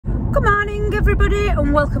Good morning everybody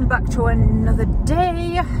and welcome back to another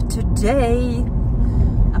day. Today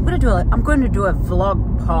I'm going to do a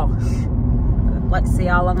vlog posh. Let's see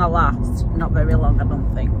how long I last. Not very long, I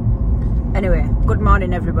don't think. Anyway, good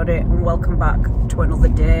morning everybody and welcome back to another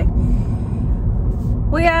day.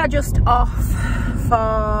 We are just off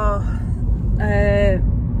for I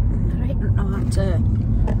don't know how to,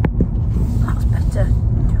 that's better.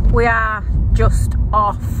 We are just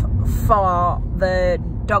off for the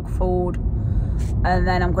dog food, and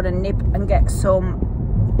then I'm gonna nip and get some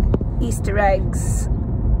Easter eggs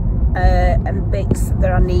and bits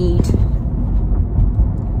that I need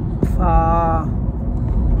for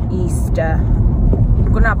Easter.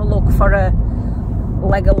 I'm gonna have a look for a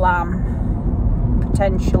leg of lamb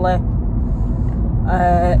potentially.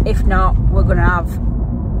 If not, we're gonna have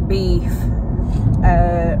beef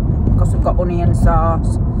because we've got onion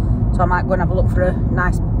sauce, so I might go and have a look for a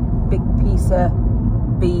nice big piece of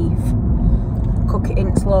beef, cook it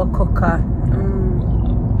in slow cooker.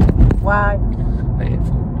 Why? I ate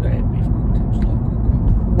beef cooked in slow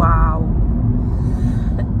cooker. Wow.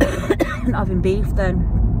 Not having beef then,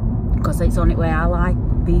 because it's the only way I like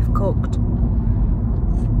beef cooked.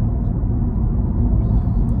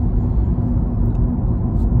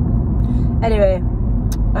 Anyway,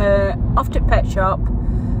 off to pet shop.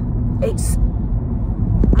 It's,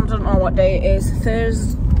 I don't know what day it is,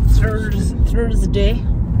 Thursday,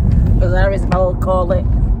 as I will call it,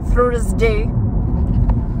 Thursday,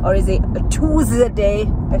 or is it a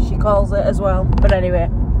Tuesday as she calls it as well. But anyway,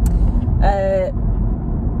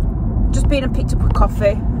 just been and picked up a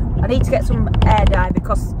coffee. I need to get some air dye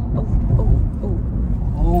because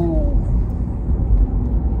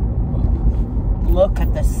look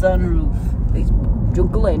at the sunroof, it's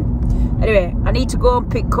juggling. Anyway, I need to go and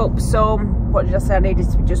pick up some, what did I say I needed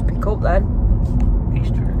to just pick up then?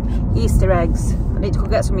 Easter eggs. Easter eggs. I need to go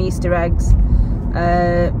get some Easter eggs.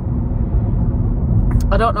 I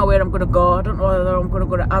don't know where I'm going to go. I don't know whether I'm going to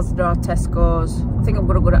go to Asda or Tesco's. I think I'm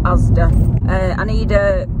going to go to Asda.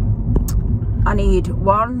 I need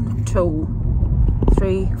 1, 2,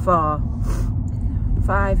 3, 4,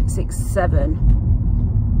 5, 6,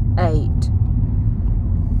 7, 8.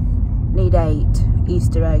 Need 8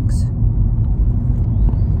 Easter eggs.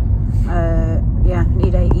 Yeah,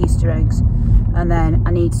 need 8 Easter eggs. And then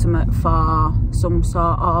I need some for some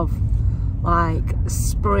sort of like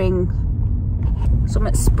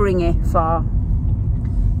something springy for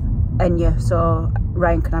Enya, so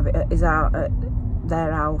Ryan can have it at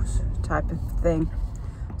their house type of thing.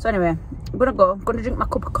 So anyway, I'm gonna drink my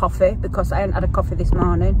cup of coffee because I hadn't had a coffee this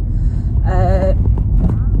morning.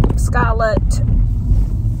 Scarlett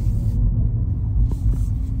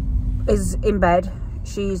is in bed.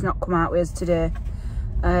 She's not come out with us today,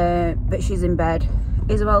 but she's in bed.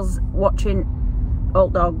 Isabel's watching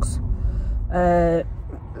Old Dogs, not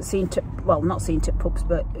seen to pups,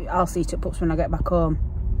 but I'll see to pups when I get back home.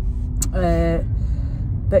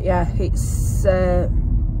 But yeah, it's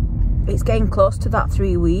getting close to that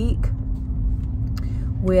 3 week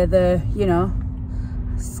where the, you know,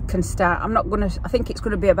 can start. I think it's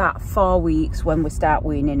gonna be about 4 weeks when we start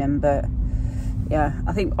weaning them, but yeah,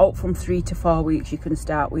 I think from 3 to 4 weeks you can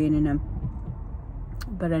start weaning them.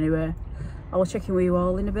 But anyway, I will check in with you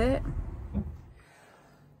all in a bit.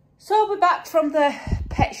 So we're back from the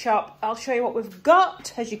pet shop. I'll show you what we've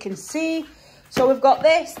got, as you can see. So we've got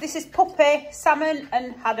this is puppy, salmon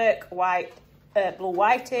and haddock, blue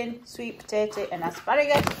whiting, sweet potato and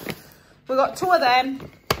asparagus. We've got 2 of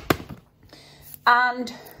them,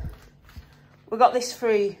 and we got this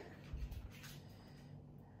free.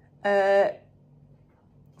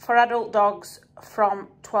 For adult dogs from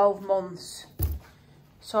 12 months.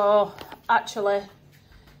 So actually,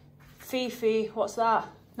 Fifi, what's that?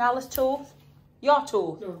 Nala's tooth? Your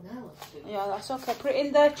tooth? No, Nala's tooth. Yeah, that's okay. Put it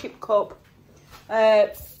in the chip cup.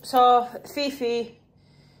 So Fifi,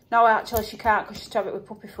 no, actually she can't because she's having it with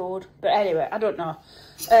puppy food. But anyway, I don't know.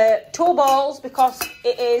 2 balls because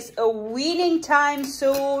it is a weaning time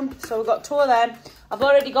soon. So we've got 2 of them. I've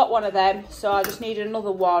already got 1 of them, so I just need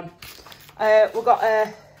another one. We've got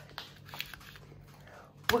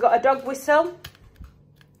a dog whistle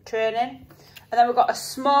training, and then we've got a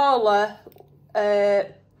smaller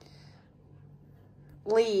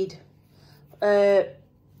lead,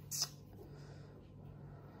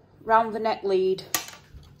 round the neck lead.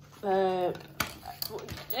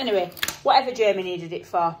 Anyway, whatever Jamie needed it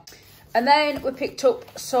for. And then we picked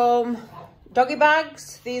up some doggy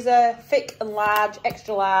bags. These are thick and large,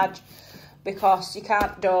 extra large, because you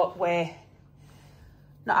can't do it with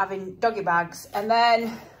not having doggy bags. And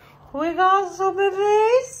then we got some of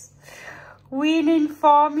this weaning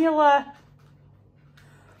formula.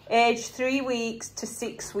 Age 3 weeks to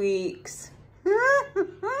 6 weeks.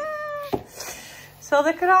 So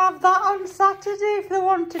they could have that on Saturday if they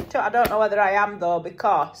wanted to. I don't know whether I am though,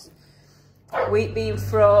 because wheat being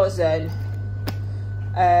frozen,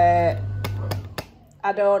 I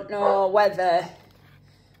don't know whether,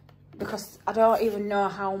 because I don't even know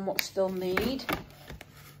how much they'll need.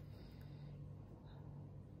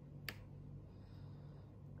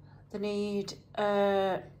 They need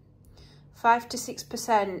 5 to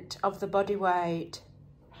 6% of the body weight.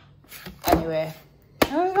 Anyway,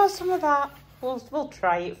 we got some of that. We'll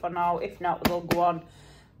try it for now. If not, we'll go on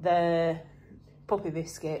the puppy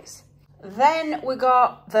biscuits. Then we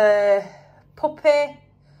got the puppy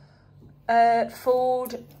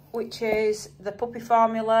food, which is the puppy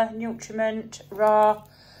formula, nutriment, raw.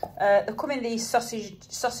 They come in these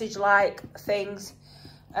sausage-like things.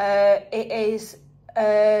 It is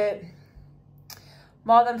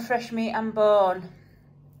more than fresh meat and bone.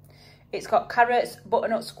 It's got carrots,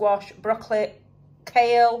 butternut squash, broccoli,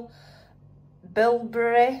 kale,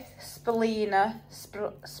 bilberry, spirulina,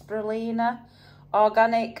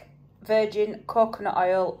 organic virgin coconut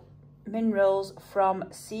oil, minerals from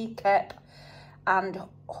sea kale, and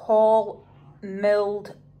whole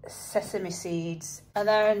milled sesame seeds. And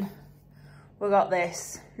then we got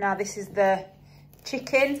this. Now this is the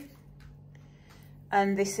chicken,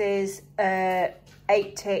 and this is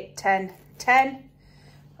 8-10-10.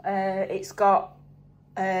 It's got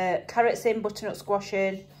carrots in, butternut squash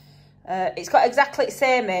in. It's got exactly the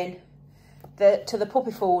same in to the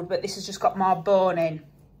puppy food, but this has just got more bone in.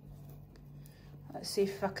 Let's see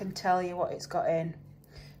if I can tell you what it's got in.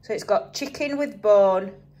 So it's got chicken with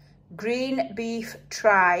bone, green beef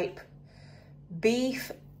tripe,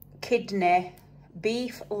 beef kidney,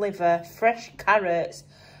 beef liver, fresh carrots,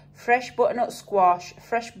 fresh butternut squash,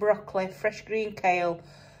 fresh broccoli, fresh green kale,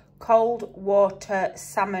 cold water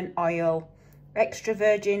salmon oil, extra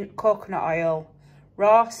virgin coconut oil,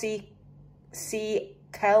 raw sea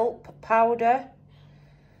kelp powder.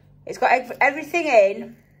 It's got everything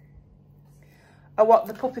in of what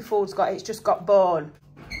the puppy food's got. It's just got bone.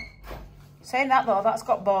 Saying that though, that's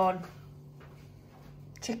got bone.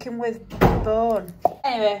 Chicken with bone.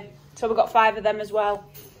 Anyway, so we've got 5 of them as well.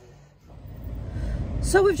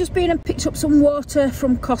 So we've just been and picked up some water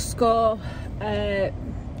from Costco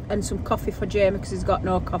and some coffee for Jamie because he's got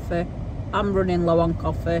no coffee. I'm running low on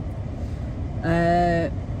coffee.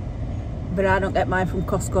 But I don't get mine from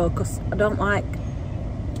Costco because I don't like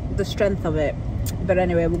the strength of it. But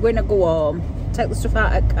anyway, we're going to go home, take the stuff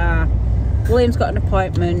out of the car. William's got an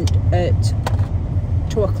appointment at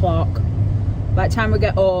 2 o'clock. By the time we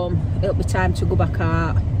get home, it'll be time to go back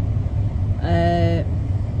out.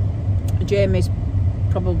 Jamie's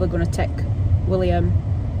probably going to take William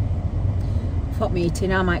for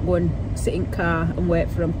meeting. I might go and sit in the car and wait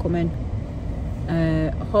for him coming.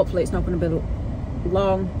 Hopefully it's not going to be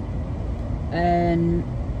long. And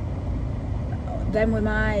then we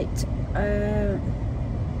might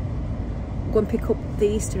go and pick up the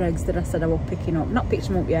Easter eggs that I said I was picking up. Not picked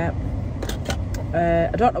them up yet.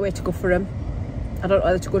 I don't know where to go for them. I don't know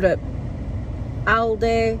whether to go to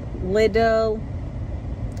Aldi, Lidl,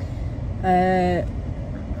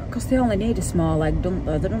 because they only need a small egg, don't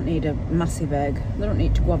they? They don't need a massive egg. They don't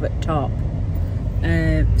need to go up at top.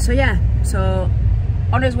 So yeah, so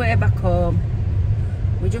on his way back home,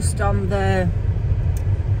 we're just on the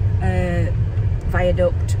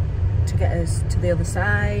viaduct to get us to the other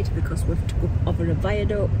side, because we've to go over a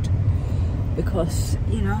viaduct, because,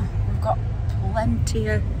 you know, we've got plenty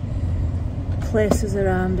of places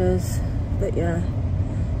around us. But yeah,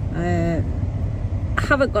 I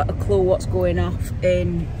haven't got a clue what's going off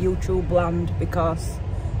in YouTube land because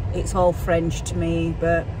it's all French to me,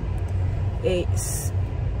 but it's,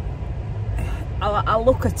 I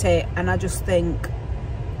look at it and I just think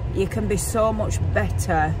you can be so much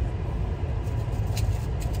better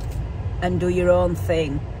and do your own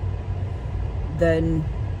thing than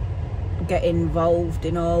get involved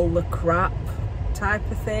in all the crap type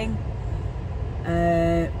of thing.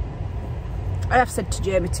 I have said to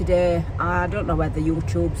Jamie today, I don't know whether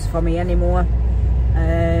YouTube's for me anymore.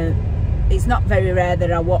 It's not very rare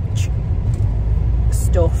that I watch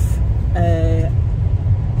stuff.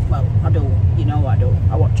 Well, I do, you know I do.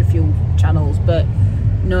 I watch a few channels, but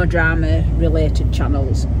no drama related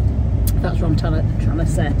channels. That's what I'm trying to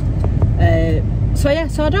say. So yeah,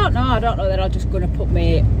 so I don't know that I'm just going to put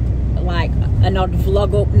me like an odd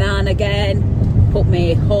vlog up now and again, put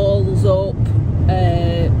me hauls up,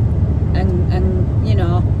 and you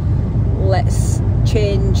know, let's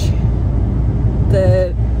change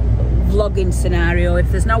the vlogging scenario.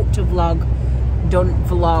 If there's no to vlog, don't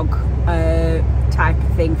vlog type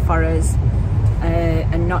of thing for us,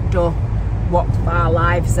 and not do what our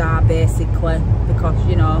lives are basically, because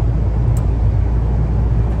you know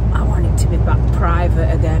I want it to be back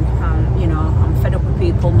private again. And you know, I'm fed up with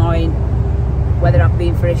people knowing whether I've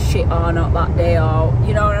been for a shit or not that day, or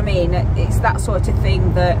you know what I mean. It's that sort of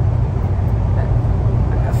thing that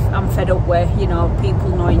I'm fed up with, you know, people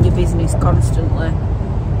knowing your business constantly.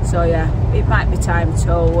 So yeah, it might be time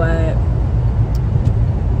to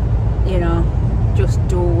you know, just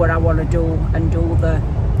do what I want to do and do the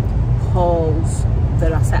hauls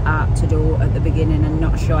that I set out to do at the beginning, and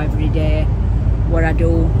not show every day what I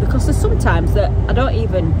do, because there's sometimes that I don't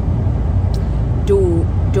even do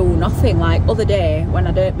nothing. Like other day when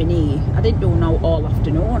I hurt my knee, I didn't do no all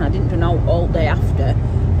afternoon, I didn't do no all day after,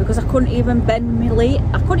 because I couldn't even bend my leg.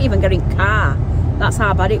 I couldn't even get in car. That's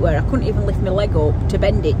how bad it were. I couldn't even lift my leg up to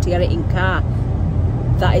bend it to get it in car.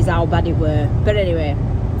 That is how bad it were. But anyway,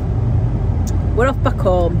 we're off back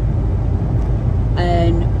home,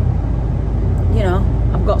 and you know,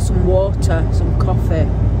 I've got some water, some coffee,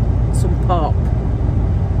 some pop,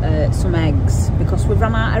 some eggs, because we've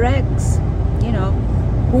run out of eggs. You know,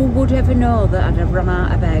 who would ever know that I'd have run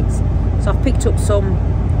out of eggs? So I've picked up some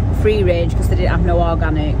free range because they didn't have no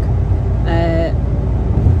organic.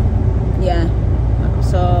 Yeah,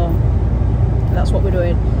 so that's what we're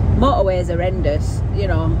doing. Motorways are horrendous. You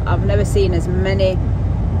know, I've never seen as many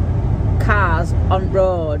cars on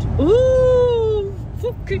road. Ooh,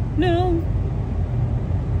 fucking no.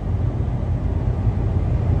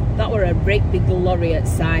 That were a great big lorry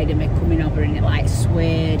outside of me coming over, and it like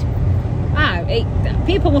swayed.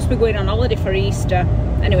 People must be going on holiday for Easter.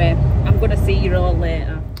 Anyway, I'm going to see you all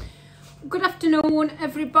later. Good afternoon,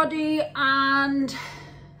 everybody, and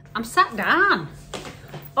I'm sat down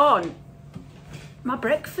on my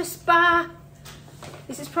breakfast bar.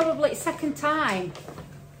 This is probably the second time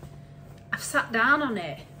I've sat down on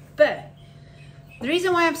it, but the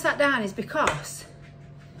reason why I'm sat down is because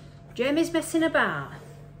Jamie's messing about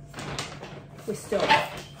with stuff.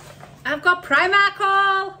 I've got Primark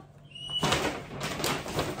haul.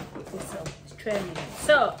 It's training.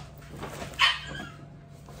 So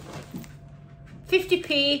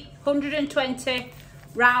 50p, 120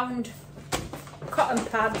 round cotton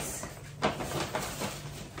pads.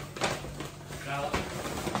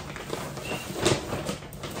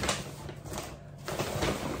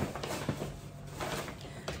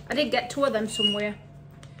 I did get 2 of them somewhere.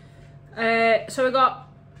 So we got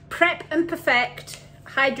Prep and Perfect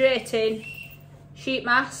hydrating sheet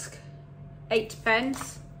mask,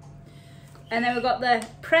 80p, and then we've got the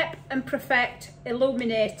Prep and Perfect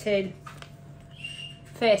illuminating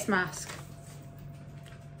face mask.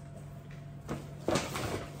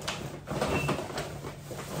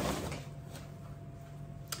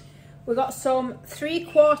 We got some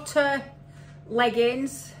 3/4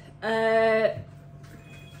 leggings. I've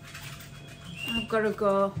got to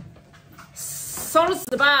go. Sorry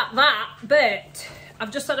about that, but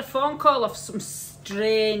I've just had a phone call off some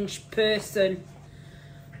strange person.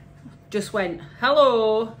 Just went,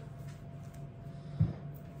 hello,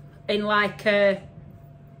 in like a,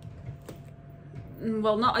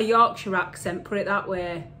 well, not a Yorkshire accent, put it that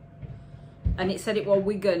way. And it said it was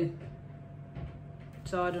Wigan.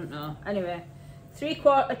 So I don't know. Anyway,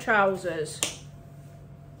 3/4 trousers.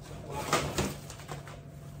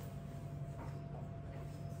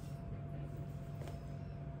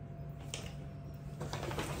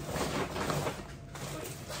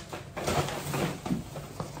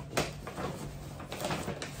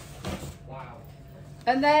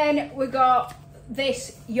 And then we got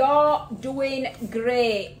this "You're Doing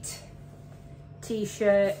Great"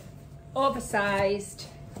 t-shirt, oversized,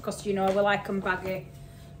 because you know we like them baggy.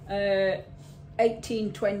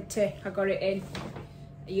 1820 I got it in.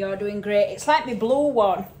 You're doing great. It's like my blue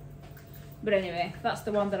one, but anyway, that's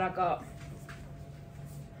the one that I got.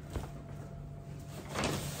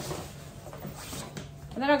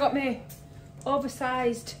 And then I got my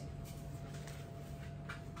oversized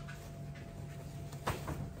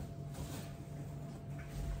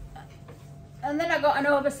an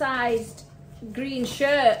oversized green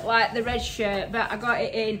shirt, like the red shirt, but I got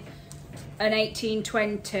it in an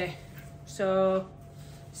 1820, so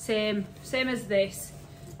same as this,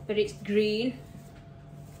 but it's green.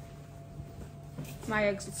 My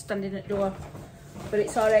egg's standing at the door, but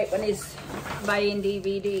it's all right when he's buying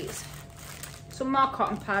DVDs. Some more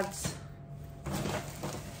cotton pads,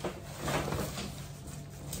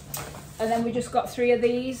 and then we just got 3 of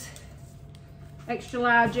these extra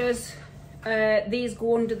larges. These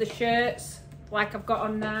go under the shirts like I've got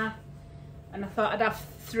on now, and I thought I'd have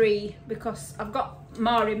 3 because I've got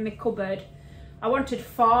more in my cupboard, I wanted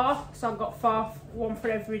 4, so I've got 4, one for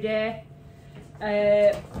every day.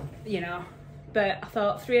 You know, but I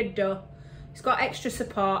thought 3 would do. It's got extra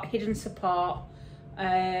support, hidden support.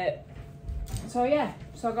 So yeah,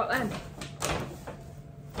 so I got them.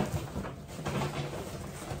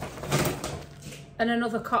 And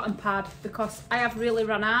another cotton pad, because I have really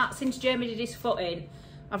run out. Since Jamie did his footing,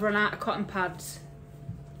 I've run out of cotton pads.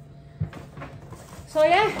 So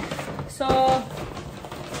yeah, so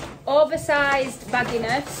oversized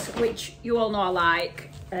bagginess, which you all know I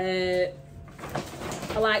like.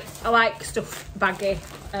 I like stuff baggy,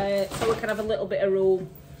 so we can have a little bit of room.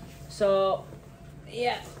 So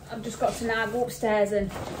yeah, I've just got to now go upstairs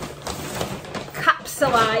and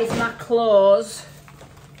capsulise my clothes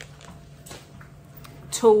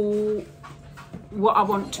to what I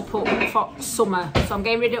want to put for summer. So I'm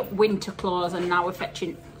getting rid of winter clothes and now we're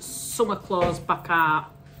fetching summer clothes back out.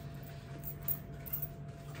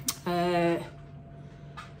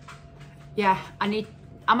 Yeah,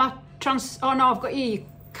 oh no, I've got your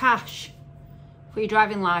cash for your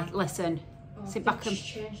driving lesson. Oh, Sit back and...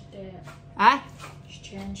 changed it. Eh? She's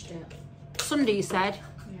changed it. Sunday, you said?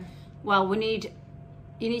 Yeah. Well, you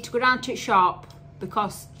need to go down to the shop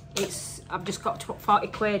because I've just got to put 40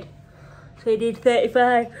 quid. So you need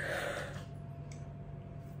 35.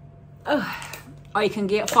 Or you can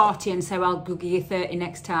get 40 and say, well, I'll give you 30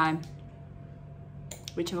 next time.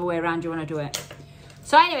 Whichever way around you want to do it.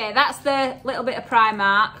 So anyway, that's the little bit of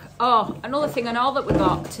Primark. Oh, another thing and all that we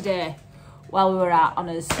got today while we were out on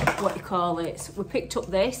us, what you call it, we picked up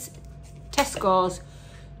this Tesco's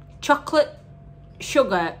chocolate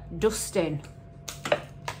sugar dusting.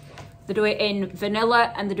 They do it in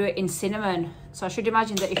vanilla and they do it in cinnamon. So I should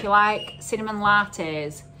imagine that if you like cinnamon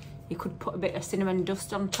lattes, you could put a bit of cinnamon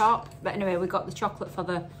dust on top. But anyway, we got the chocolate for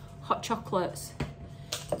the hot chocolates.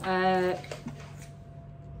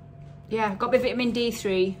 Yeah, got my vitamin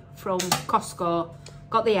D3 from Costco.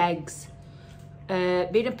 Got the eggs.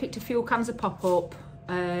 Been and picked a few cans of pop-up.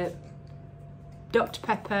 Dr.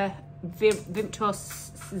 Pepper,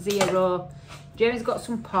 Vimtos Zero. Jamie's got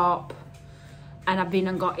some pop. And I've been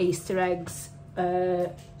and got Easter eggs. I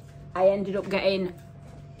ended up getting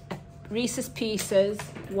Reese's Pieces,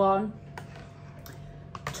 1,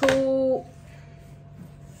 2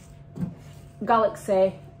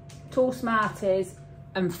 Galaxy, 2 Smarties,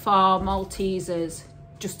 and 4 Maltesers,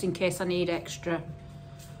 just in case I need extra.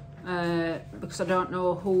 Because I don't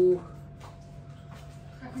know who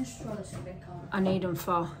I can just throw this in a big corner. I need them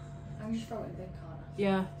for. I can just throw it in a big corner.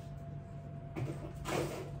 Yeah.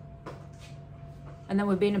 And then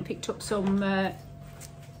we've been and picked up some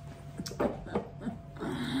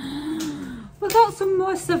we got some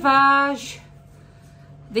more Sewerage.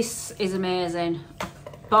 This is amazing.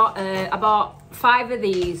 I bought 5 of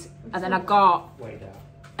these and then I got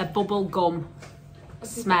a bubble gum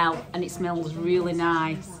smell and it smells really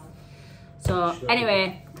nice. So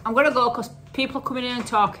anyway, I'm gonna go because people are coming in and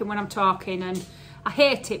talking when I'm talking, and I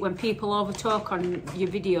hate it when people over talk on your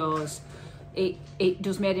videos. It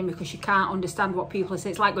does me in because you can't understand what people are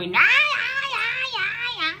saying. It's like going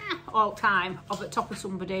all the time up at top of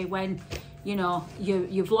somebody when you know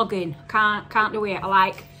you're vlogging. Can't do it. I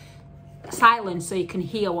like silence so you can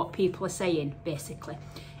hear what people are saying, basically.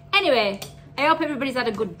 Anyway, I hope everybody's had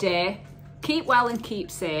a good day. Keep well and keep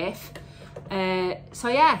safe. So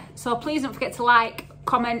yeah, so please don't forget to like,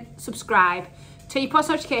 comment, subscribe, turn your post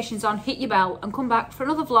notifications on, hit your bell, and come back for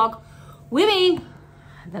another vlog with me,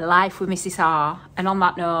 the life with Mrs. R. And on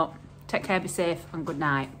that note, take care, be safe, and good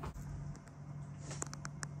night.